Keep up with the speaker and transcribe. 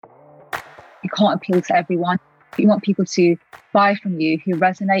You can't appeal to everyone. You want people to buy from you who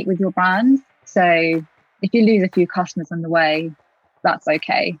resonate with your brand. So if you lose a few customers on the way, that's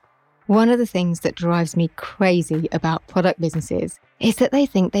okay. One of the things that drives me crazy about product businesses is that they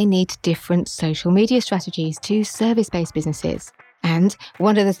think they need different social media strategies to service-based businesses. And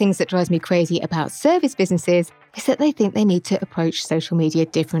one of the things that drives me crazy about service businesses is that they think they need to approach social media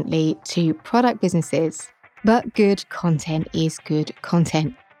differently to product businesses. But good content is good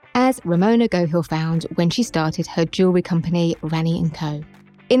content, as Ramona Gohill found when she started her jewellery company, Rani & Co.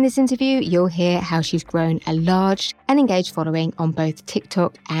 In this interview, you'll hear how she's grown a large and engaged following on both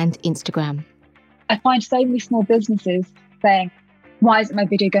TikTok and Instagram. I find so many small businesses saying, why isn't my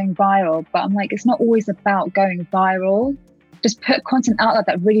video going viral? But I'm like, it's not always about going viral. Just put content out there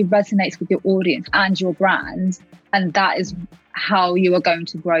that really resonates with your audience and your brand. And that is how you are going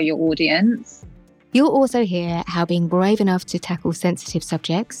to grow your audience. You'll also hear how being brave enough to tackle sensitive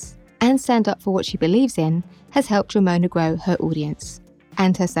subjects and stand up for what she believes in has helped Ramona grow her audience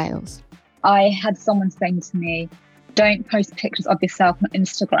and her sales. I had someone saying to me, don't post pictures of yourself on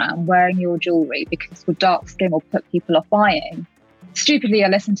Instagram wearing your jewellery because your dark skin will put people off buying. Stupidly, I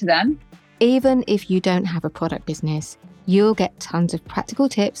listened to them. Even if you don't have a product business, you'll get tons of practical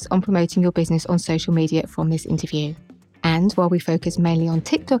tips on promoting your business on social media from this interview. And while we focus mainly on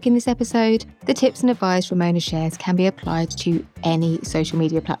TikTok in this episode, the tips and advice Ramona shares can be applied to any social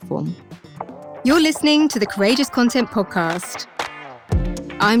media platform. You're listening to the Courageous Content Podcast.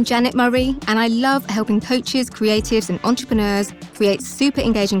 I'm Janet Murray, and I love helping coaches, creatives, and entrepreneurs create super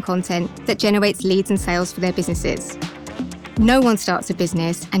engaging content that generates leads and sales for their businesses. No one starts a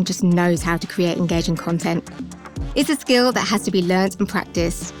business and just knows how to create engaging content. It's a skill that has to be learnt and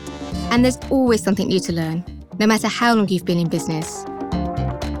practiced. And there's always something new to learn, no matter how long you've been in business.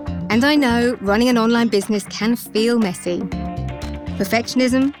 And I know running an online business can feel messy.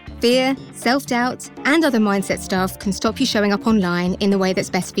 Perfectionism, fear, self-doubt, and other mindset stuff can stop you showing up online in the way that's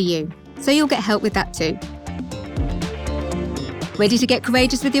best for you. So you'll get help with that too. Ready to get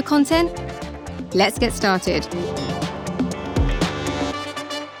courageous with your content? Let's get started.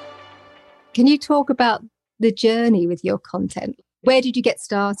 Can you talk about the journey with your content? Where did you get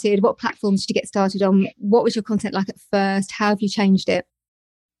started? What platforms did you get started on? What was your content like at first? How have you changed it?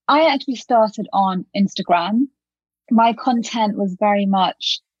 I actually started on Instagram. My content was very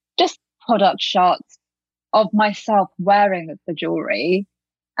much just product shots of myself wearing the jewelry.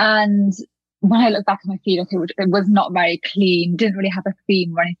 And when I look back at my feed, it was not very clean, didn't really have a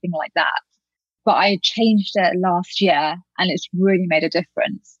theme or anything like that. But I changed it last year and it's really made a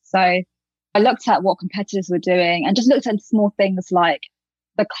difference. So I looked at what competitors were doing and just looked at small things like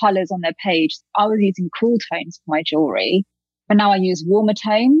the colors on their page. I was using cool tones for my jewelry, but now I use warmer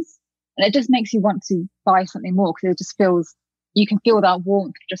tones. And it just makes you want to buy something more because it just feels, you can feel that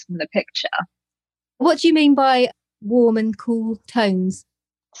warmth just from the picture. What do you mean by warm and cool tones?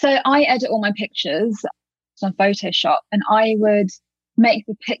 So I edit all my pictures on Photoshop and I would make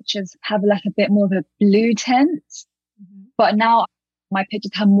the pictures have like a bit more of a blue tint. Mm-hmm. But now my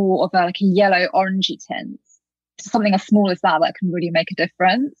pictures have more of a yellow orangey tint. Something as small as that can really make a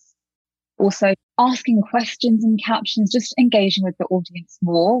difference. Also asking questions in captions, just engaging with the audience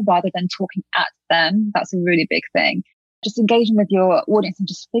more rather than talking at them. That's a really big thing. Just engaging with your audience and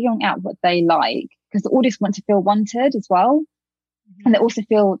just figuring out what they like, because the audience want to feel wanted as well. Mm-hmm. And they also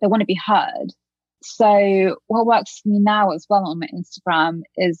feel they want to be heard. So what works for me now as well on my Instagram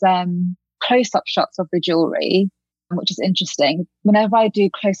is close-up shots of the jewelry, which is interesting. Whenever I do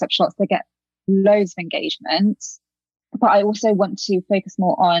close-up shots, they get loads of engagement. But I also want to focus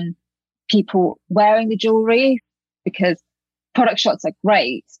more on people wearing the jewelry, because product shots are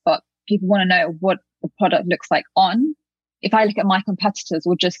great, but people want to know what the product looks like on. If I look at my competitors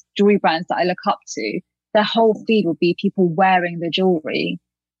or just jewelry brands that I look up to, their whole feed will be people wearing the jewelry.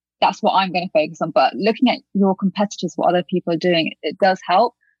 That's what I'm going to focus on. But looking at your competitors, what other people are doing, it does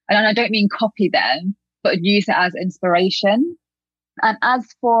help. And I don't mean copy them, but use it as inspiration. And as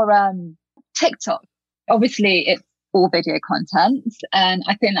for TikTok, obviously it's all video content, and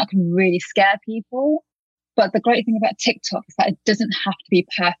I think that can really scare people. But the great thing about TikTok is that it doesn't have to be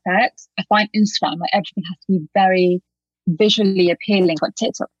perfect. I find Instagram, everything has to be very visually appealing. But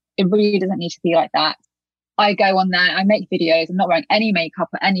TikTok, it really doesn't need to be like that. I go on there, I make videos, I'm not wearing any makeup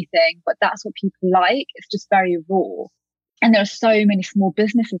or anything, but that's what people like. It's just very raw. And there are so many small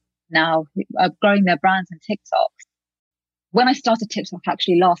businesses now who are growing their brands on TikTok. When I started TikTok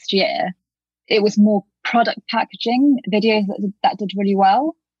actually last year, it was more product packaging videos that did really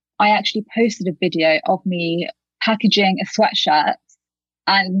well. I actually posted a video of me packaging a sweatshirt,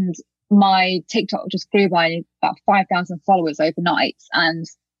 and my TikTok just grew by about 5,000 followers overnight. And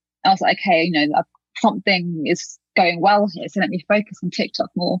I was like, okay, something is going well here. So let me focus on TikTok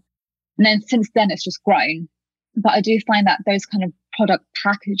more. And then since then, it's just grown. But I do find that those kind of product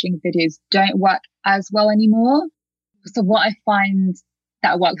packaging videos don't work as well anymore. So what I find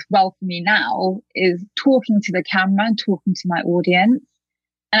that works well for me now is talking to the camera and talking to my audience.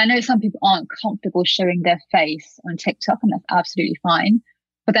 And I know some people aren't comfortable showing their face on TikTok, and that's absolutely fine.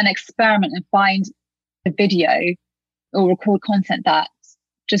 But then experiment and find a video or record content that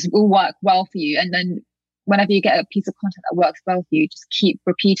just will work well for you. And then whenever you get a piece of content that works well for you, just keep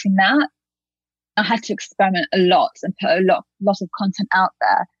repeating that. I had to experiment a lot and put a lot of content out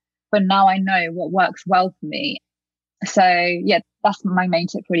there. But now I know what works well for me. So yeah, that's my main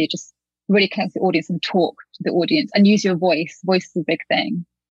tip, really. Just really connect with the audience and talk to the audience and use your voice. Voice is a big thing.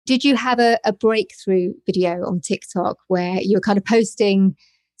 Did you have a breakthrough video on TikTok where you were kind of posting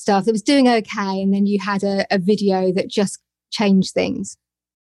stuff that was doing okay, and then you had a video that just changed things?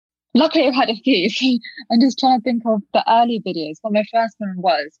 Luckily, I've had a few. I'm just trying to think of the early videos. Well, my first one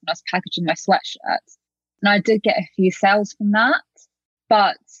was when I was packaging my sweatshirts. And I did get a few sales from that.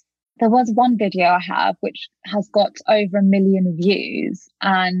 But there was one video I have which has got over 1 million views.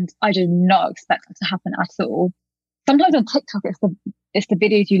 And I did not expect that to happen at all. Sometimes on TikTok, it's the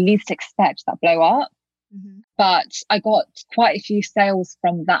videos you least expect that blow up. Mm-hmm. But I got quite a few sales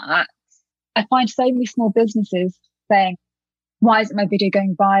from that. I find so many small businesses saying, why isn't my video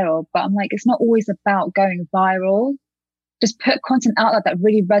going viral? But I'm like, it's not always about going viral. Just put content out there that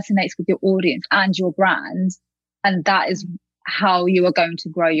really resonates with your audience and your brand. And that is how you are going to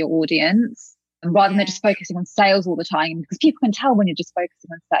grow your audience, rather than just focusing on sales all the time, because people can tell when you're just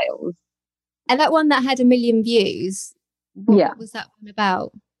focusing on sales. And that one that had 1 million views, what was that one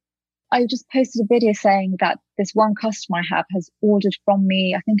about? I just posted a video saying that this one customer I have has ordered from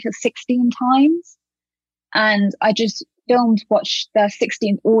me, I think it's 16 times. And I just watched their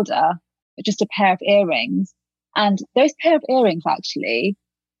 16th order, just a pair of earrings. And those pair of earrings, actually,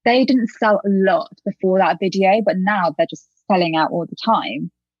 they didn't sell a lot before that video, but now they're just selling out all the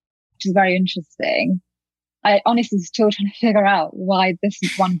time, which is very interesting. I honestly still trying to figure out why this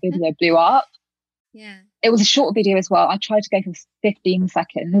one video blew up. Yeah. It was a short video as well. I tried to go for 15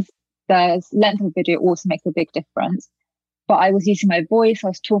 seconds. The length of the video also makes a big difference. But I was using my voice. I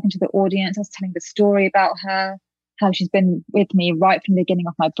was talking to the audience. I was telling the story about her, how she's been with me right from the beginning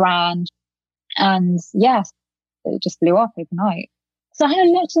of my brand. And yes, it just blew up overnight. So I had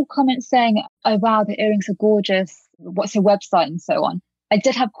a lot of comments saying, oh, wow, the earrings are gorgeous. What's your website? And so on. I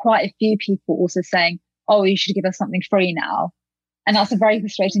did have quite a few people also saying, oh, you should give us something free now. And that's a very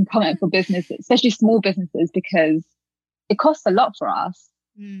frustrating comment for businesses, especially small businesses, because it costs a lot for us.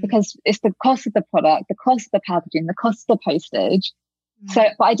 Because it's the cost of the product, the cost of the packaging, the cost of the postage. So,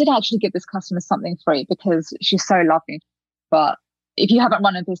 but I did actually give this customer something free because she's so lovely. But if you haven't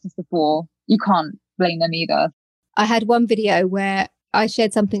run a business before, you can't blame them either. I had one video where I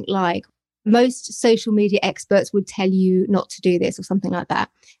shared something like, most social media experts would tell you not to do this or something like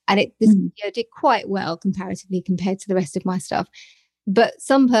that. And this video did quite well comparatively compared to the rest of my stuff. But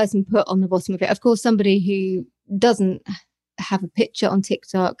some person put on the bottom of it, of course, somebody who doesn't have a picture on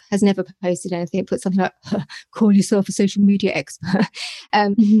TikTok, has never posted anything, put something like, call yourself a social media expert.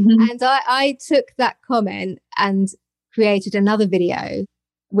 And I took that comment and created another video,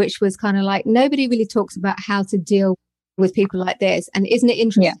 which was kind of like, nobody really talks about how to deal with people like this. And isn't it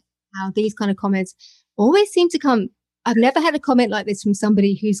interesting how these kind of comments always seem to come? I've never had a comment like this from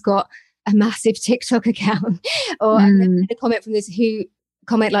somebody who's got a massive TikTok account, or I've never had a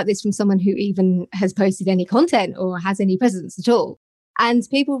comment like this from someone who even has posted any content or has any presence at all. And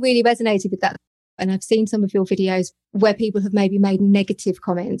people really resonated with that. And I've seen some of your videos where people have maybe made negative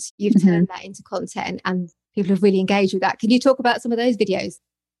comments. You've turned that into content and people have really engaged with that. Can you talk about some of those videos?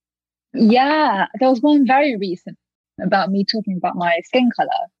 Yeah, there was one very recent about me talking about my skin color.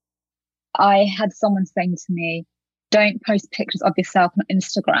 I had someone saying to me, don't post pictures of yourself on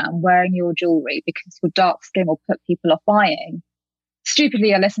Instagram wearing your jewelry because your dark skin will put people off buying.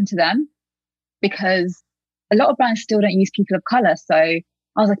 Stupidly, I listened to them because a lot of brands still don't use people of color. So I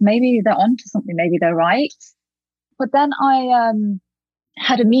was like, maybe they're onto something. Maybe they're right. But then I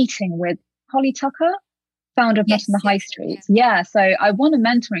had a meeting with Holly Tucker, founder of Not in the High Street. Yeah. So I won a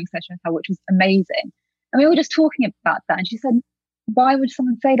mentoring session with her, which was amazing. And we were just talking about that. And she said, why would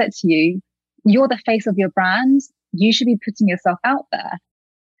someone say that to you? You're the face of your brand. You should be putting yourself out there.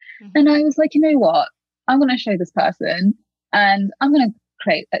 And I was like, you know what? I'm going to show this person and I'm going to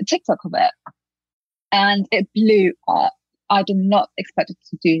create a TikTok of it. And it blew up. I did not expect it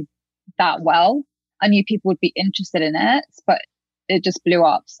to do that well. I knew people would be interested in it, but it just blew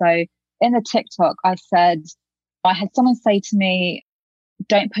up. So in the TikTok, I had someone say to me,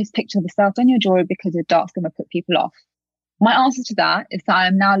 don't post pictures of yourself and your jewelry because your dark skin will put people off. My answer to that is that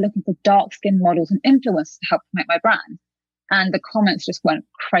I'm now looking for dark skin models and influencers to help promote my brand. And the comments just went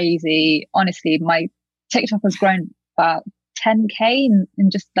crazy. Honestly, my TikTok has grown about 10K in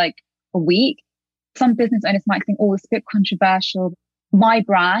just like a week. Some business owners might think, oh, it's a bit controversial. My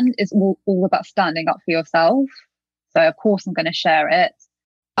brand is all about standing up for yourself. So of course I'm going to share it.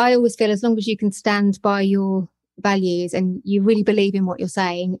 I always feel as long as you can stand by your values and you really believe in what you're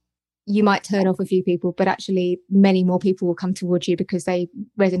saying, you might turn off a few people, but actually many more people will come towards you because they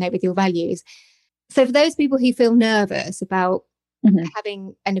resonate with your values. So for those people who feel nervous about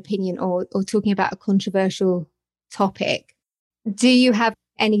having an opinion or talking about a controversial topic, do you have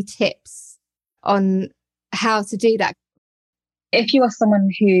any tips on how to do that? If you are someone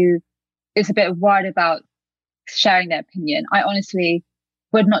who is a bit worried about sharing their opinion, I honestly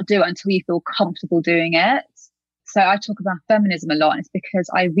would not do it until you feel comfortable doing it. So I talk about feminism a lot, and it's because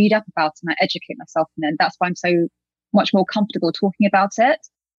I read up about it and I educate myself in it. And that's why I'm so much more comfortable talking about it.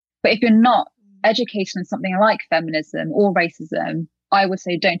 But if you're not educated on something like feminism or racism, I would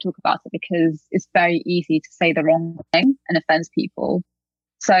say don't talk about it because it's very easy to say the wrong thing and offends people.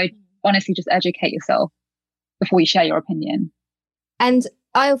 So honestly, just educate yourself before you share your opinion. And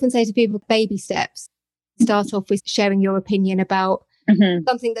I often say to people, baby steps. Start off with sharing your opinion about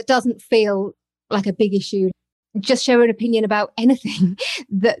something that doesn't feel like a big issue. Just share an opinion about anything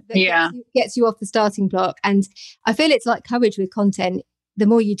that gets you off the starting block. And I feel it's like courage with content. The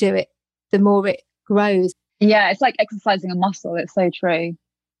more you do it, the more it grows. Yeah, it's like exercising a muscle. It's so true.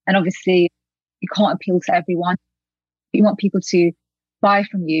 And obviously, you can't appeal to everyone. You want people to buy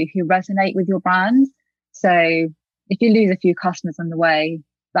from you who resonate with your brand. So if you lose a few customers on the way,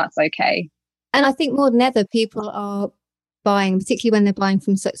 that's okay. And I think more than ever, people are buying, particularly when they're buying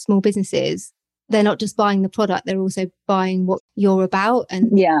from such small businesses, they're not just buying the product, they're also buying what you're about.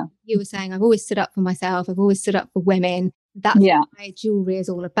 And you were saying, I've always stood up for myself. I've always stood up for women. That's what my jewelry is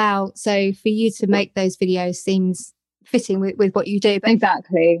all about. So for you to make those videos seems fitting with what you do. But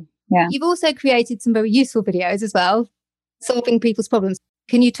exactly. Yeah. You've also created some very useful videos as well, solving people's problems.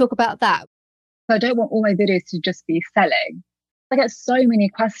 Can you talk about that? I don't want all my videos to just be selling. I get so many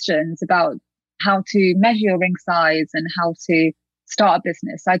questions about how to measure your ring size and how to start a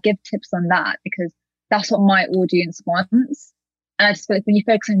business. So I give tips on that because that's what my audience wants. And I just feel like when you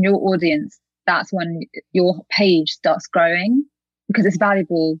focus on your audience, that's when your page starts growing because it's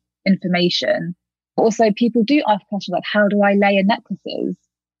valuable information. Also, people do ask questions like, how do I layer necklaces?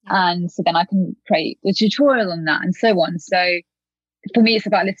 And so then I can create a tutorial on that and so on. So for me, it's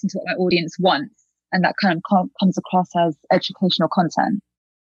about listening to what my audience wants. And that kind of comes across as educational content.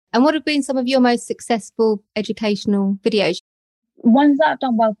 And what have been some of your most successful educational videos? Ones that have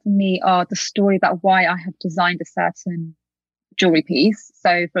done well for me are the story about why I have designed a certain jewelry piece.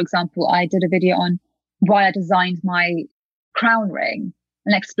 So, for example, I did a video on why I designed my crown ring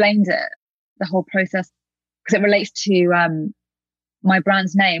and explained it, the whole process, because it relates to my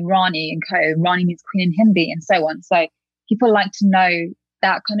brand's name, Rani & Co. Rani means queen in Hindi and so on. So people like to know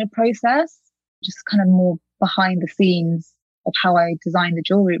that kind of process, just kind of more behind the scenes of how I designed the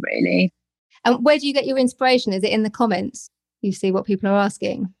jewelry, really. And where do you get your inspiration? Is it in the comments? You see what people are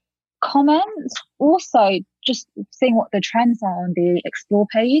asking? Comments, also just seeing what the trends are on the explore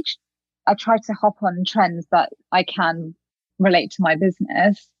page. I try to hop on trends that I can relate to my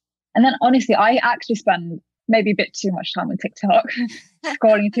business. And then honestly, I actually spend maybe a bit too much time on TikTok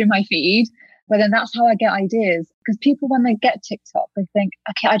scrolling through my feed. But then that's how I get ideas. Because people, when they get TikTok, they think,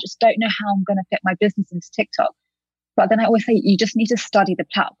 okay, I just don't know how I'm going to fit my business into TikTok. But then I always say, you just need to study the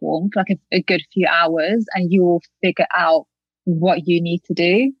platform for like a good few hours and you will figure out what you need to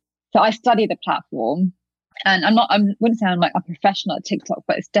do. So I study the platform and I wouldn't say I'm like a professional at TikTok,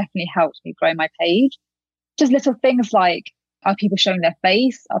 but it's definitely helped me grow my page. Just little things like, are people showing their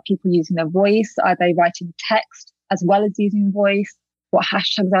face? Are people using their voice? Are they writing text as well as using voice? What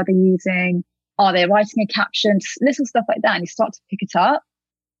hashtags are they using? Are they writing a caption? Just little stuff like that. And you start to pick it up.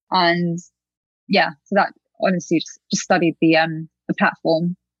 And yeah, so that honestly, just studied the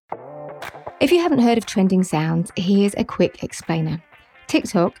platform. If you haven't heard of Trending Sounds, here's a quick explainer.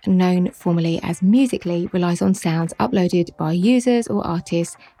 TikTok, known formerly as Musical.ly, relies on sounds uploaded by users or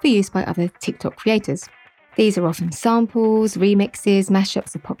artists for use by other TikTok creators. These are often samples, remixes,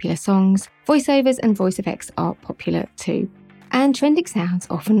 mashups of popular songs. Voiceovers and voice effects are popular too. And trending sounds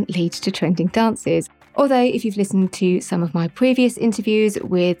often lead to trending dances. Although if you've listened to some of my previous interviews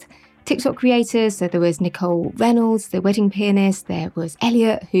with TikTok creators, so there was Nicole Reynolds, the wedding pianist, there was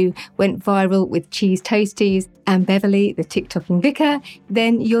Elliot, who went viral with cheese toasties, and Beverly, the TikToking vicar,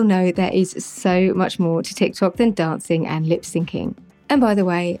 then you'll know there is so much more to TikTok than dancing and lip syncing. And by the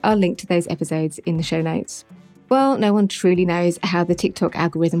way, I'll link to those episodes in the show notes. While no one truly knows how the TikTok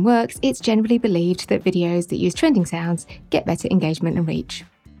algorithm works, it's generally believed that videos that use trending sounds get better engagement and reach.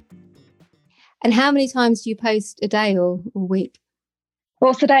 And how many times do you post a day or week?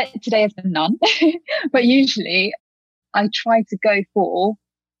 Well, today has been none, but usually I try to go for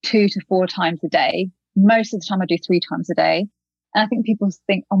 2 to 4 times a day. Most of the time I do 3 times a day. And I think people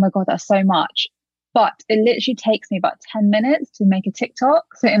think, oh my God, that's so much. But it literally takes me about 10 minutes to make a TikTok.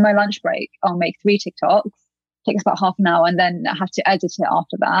 So in my lunch break, I'll make 3 TikToks. It takes about half an hour, and then I have to edit it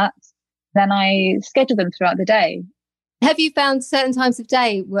after that. Then I schedule them throughout the day. Have you found certain times of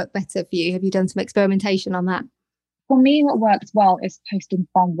day work better for you? Have you done some experimentation on that? For me, what works well is posting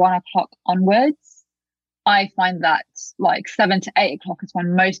from 1 o'clock onwards. I find that like 7 to 8 o'clock is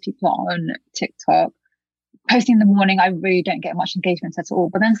when most people are on TikTok. Posting in the morning, I really don't get much engagement at all.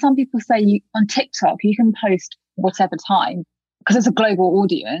 But then some people say on TikTok, you can post whatever time because it's a global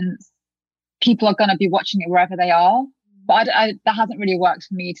audience. People are going to be watching it wherever they are. But that hasn't really worked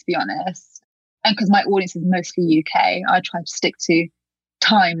for me, to be honest. And because my audience is mostly UK, I try to stick to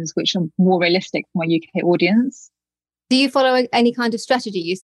times which are more realistic for my UK audience. Do you follow any kind of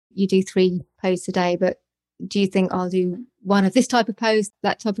strategy? You do 3 posts a day, but do you think I'll do one of this type of post,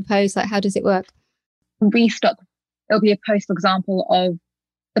 that type of post? Like, how does it work? Restock, it'll be a post, for example, of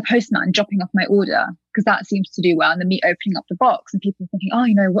the postman dropping off my order, because that seems to do well. And then me opening up the box and people thinking,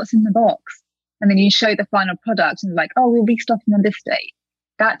 oh, what's in the box? And then you show the final product and like, oh, we're restocking on this date.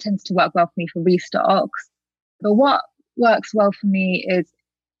 That tends to work well for me for restocks. But what works well for me is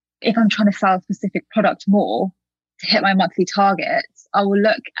if I'm trying to sell a specific product more to hit my monthly targets, I will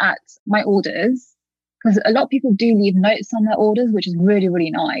look at my orders, because a lot of people do leave notes on their orders, which is really, really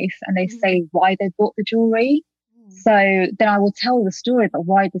nice. And they say why they bought the jewelry. So then I will tell the story about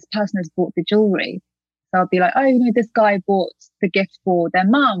why this person has bought the jewelry. So I'll be like, oh, this guy bought the gift for their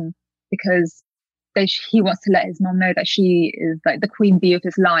mum because he wants to let his mum know that she is like the queen bee of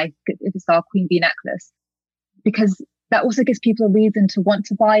his life, if it's our queen bee necklace. Because that also gives people a reason to want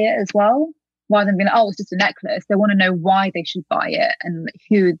to buy it as well, rather than being like, oh, it's just a necklace. They want to know why they should buy it and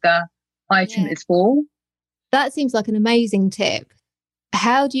who the item is for. That seems like an amazing tip.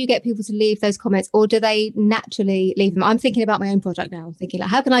 How do you get people to leave those comments, or do they naturally leave them? I'm thinking about my own product now. I'm thinking, like,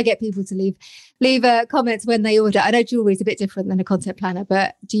 how can I get people to leave comments when they order? I know jewelry is a bit different than a content planner,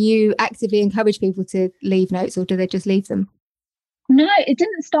 but do you actively encourage people to leave notes, or do they just leave them? No, it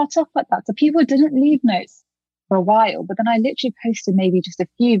didn't start off like that. So people didn't leave notes for a while, but then I literally posted maybe just a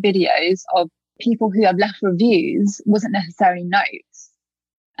few videos of people who have left reviews, wasn't necessarily notes.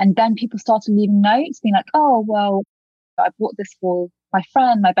 And then people started leaving notes, being like, oh, well, I bought this for my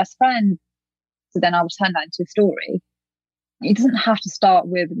friend, my best friend. So then I'll turn that into a story. It doesn't have to start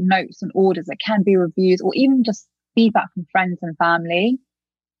with notes and orders. It can be reviews or even just feedback from friends and family.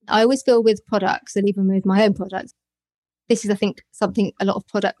 I always feel with products, and even with my own products, this is, I think, something a lot of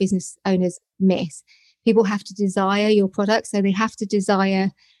product business owners miss. People have to desire your product. So they have to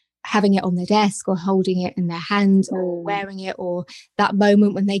desire having it on their desk or holding it in their hands or wearing it, or that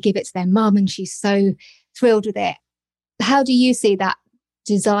moment when they give it to their mum and she's so thrilled with it. How do you see that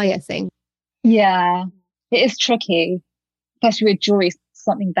desire thing? Yeah, it is tricky, especially with jewelry,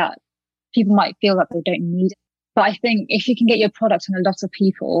 something that people might feel that they don't need. But I think if you can get your product on a lot of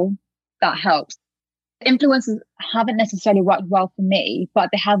people, that helps. Influencers haven't necessarily worked well for me, but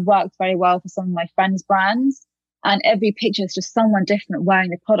they have worked very well for some of my friends' brands. And every picture is just someone different wearing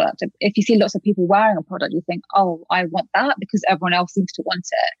the product. If you see lots of people wearing a product, you think, oh, I want that because everyone else seems to want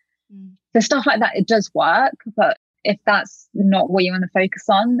it. So stuff like that, it does work. But if that's not what you want to focus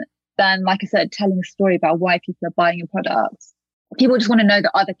on, then like I said, telling a story about why people are buying your products. People just want to know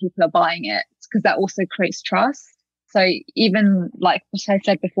that other people are buying it, because that also creates trust. So even like what I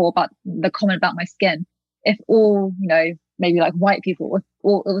said before about the comment about my skin, if all, maybe like white people,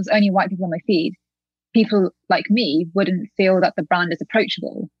 or it was only white people on my feed, people like me wouldn't feel that the brand is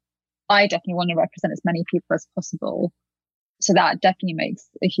approachable. I definitely want to represent as many people as possible. So that definitely makes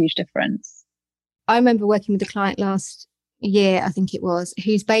a huge difference. I remember working with a client last year, I think it was,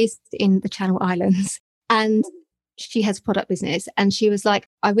 who's based in the Channel Islands, and she has a product business. And she was like,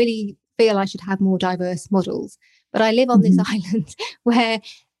 I really feel I should have more diverse models, but I live on this island where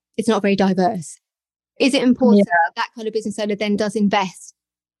it's not very diverse. Is it important that kind of business owner then does invest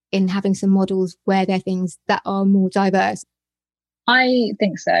in having some models wear their things that are more diverse? I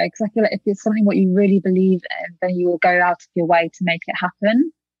think so, because I feel like if it's something what you really believe in, then you will go out of your way to make it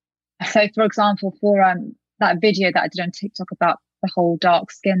happen. So, for example, for that video that I did on TikTok about the whole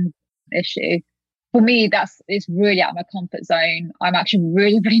dark skin issue, for me, it's really out of my comfort zone. I'm actually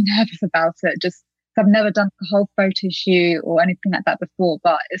really, really nervous about it, just So I've never done a whole photo shoot or anything like that before,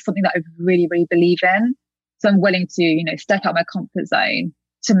 but it's something that I really, really believe in. So I'm willing to, step out my comfort zone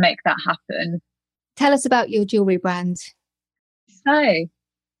to make that happen. Tell us about your jewellery brand. So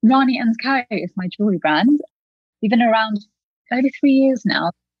Rani & Co is my jewellery brand. We've been around over 3 years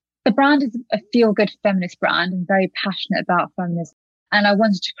now. The brand is a feel-good feminist brand. I'm very passionate about feminism. And I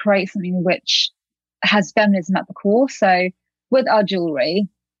wanted to create something which has feminism at the core. So with our jewellery,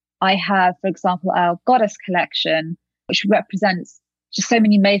 I have, for example, our Goddess collection, which represents just so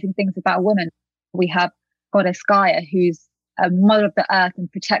many amazing things about women. We have Goddess Gaia, who's a mother of the earth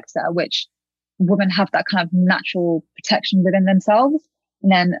and protector, which women have that kind of natural protection within themselves.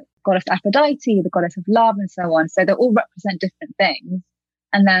 And then Goddess Aphrodite, the goddess of love, and so on. So they all represent different things.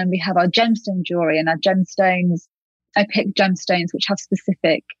 And then we have our gemstone jewelry, and our gemstones, I pick gemstones which have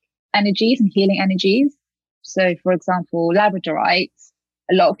specific energies and healing energies. So for example, labradorite,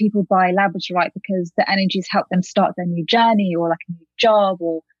 a lot of people buy labradorite because the energies help them start their new journey or like a new job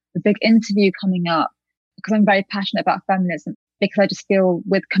or a big interview coming up. Because I'm very passionate about feminism, because I just feel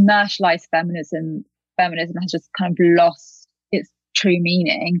with commercialized feminism has just kind of lost its true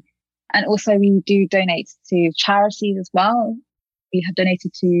meaning. And also we do donate to charities as well. We have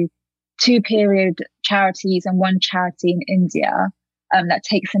donated to 2 period charities and 1 charity in India that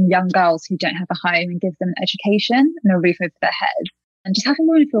takes in young girls who don't have a home and gives them an education and a roof over their head. And just having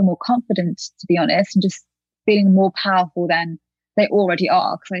women feel more confident, to be honest, and just feeling more powerful than they already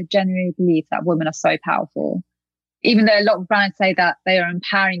are. Because I genuinely believe that women are so powerful. Even though a lot of brands say that they are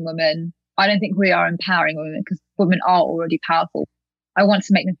empowering women, I don't think we are empowering women, because women are already powerful. I want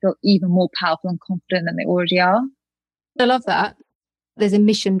to make them feel even more powerful and confident than they already are. I love that. There's a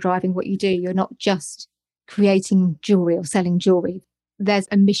mission driving what you do. You're not just creating jewelry or selling jewelry. There's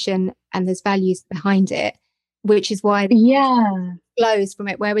a mission and there's values behind it, which is why it flows from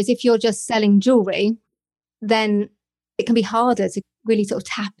it. Whereas if you're just selling jewelry, then it can be harder to really sort of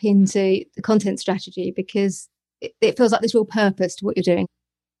tap into the content strategy, because it feels like there's real purpose to what you're doing.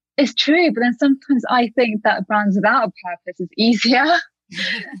 It's true, but then sometimes I think that brands without a purpose is easier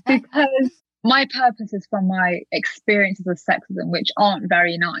because my purpose is from my experiences of sexism, which aren't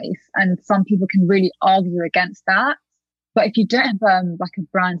very nice. And some people can really argue against that. But if you don't have like a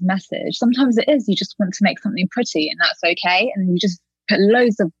brand message, sometimes it is, you just want to make something pretty and that's okay. And you just put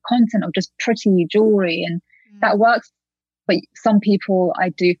loads of content of just pretty jewelry and that works. But some people, I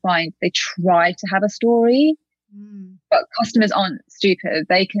do find they try to have a story, but customers aren't stupid.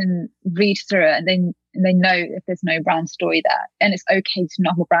 They can read through it and they know if there's no brand story there, and it's okay to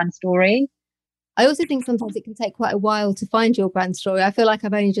not have a brand story. I also think sometimes it can take quite a while to find your brand story. I feel like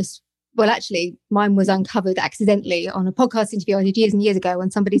I've only actually, mine was uncovered accidentally on a podcast interview I did years and years ago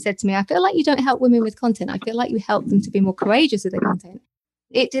when somebody said to me, I feel like you don't help women with content. I feel like you help them to be more courageous with their content.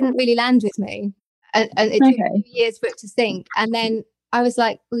 It didn't really land with me. And it took a few years for it to sink. And then I was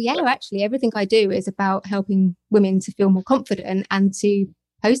like, well, yeah, actually, everything I do is about helping women to feel more confident and to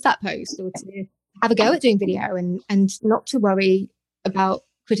post that post or to have a go at doing video and not to worry about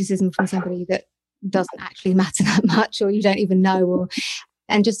criticism from somebody that doesn't actually matter that much or you don't even know,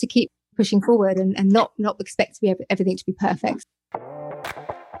 and just to keep pushing forward and not expect to be everything to be perfect.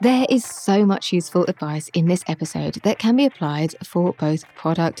 There is so much useful advice in this episode that can be applied for both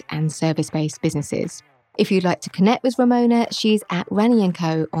product and service-based businesses. If you'd like to connect with Ramona, she's at Rani &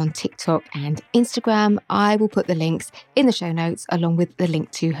 Co on TikTok and Instagram. I will put the links in the show notes along with the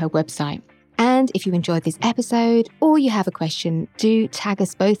link to her website. And if you enjoyed this episode or you have a question, do tag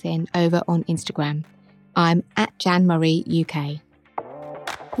us both in over on Instagram. I'm at Jan Murray UK.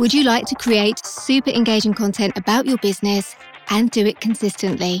 Would you like to create super engaging content about your business and do it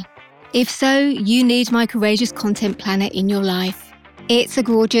consistently? If so, you need my Courageous Content Planner in your life. It's a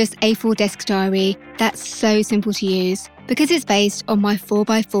gorgeous A4 desk diary that's so simple to use because it's based on my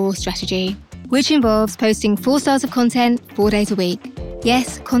 4x4 strategy, which involves posting 4 styles of content 4 days a week.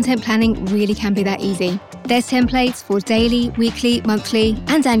 Yes, content planning really can be that easy. There's templates for daily, weekly, monthly,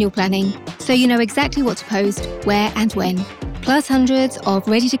 and annual planning, so you know exactly what to post, where and when, plus hundreds of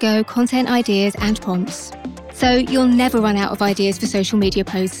ready-to-go content ideas and prompts. So you'll never run out of ideas for social media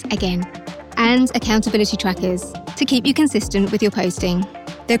posts again. And accountability trackers to keep you consistent with your posting.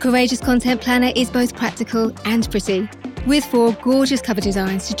 The Courageous Content Planner is both practical and pretty, with 4 gorgeous cover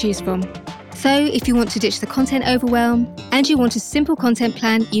designs to choose from. So if you want to ditch the content overwhelm and you want a simple content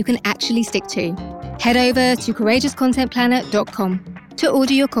plan you can actually stick to, head over to courageouscontentplanner.com to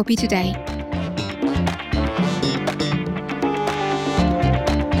order your copy today.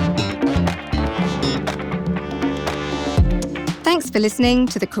 Thanks for listening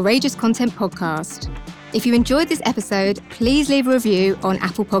to the Courageous Content Podcast. If you enjoyed this episode, please leave a review on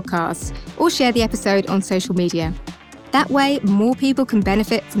Apple Podcasts or share the episode on social media. That way, more people can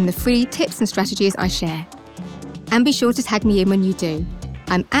benefit from the free tips and strategies I share. And be sure to tag me in when you do.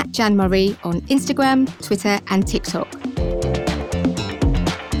 I'm @Jan Murray on Instagram, Twitter, and TikTok.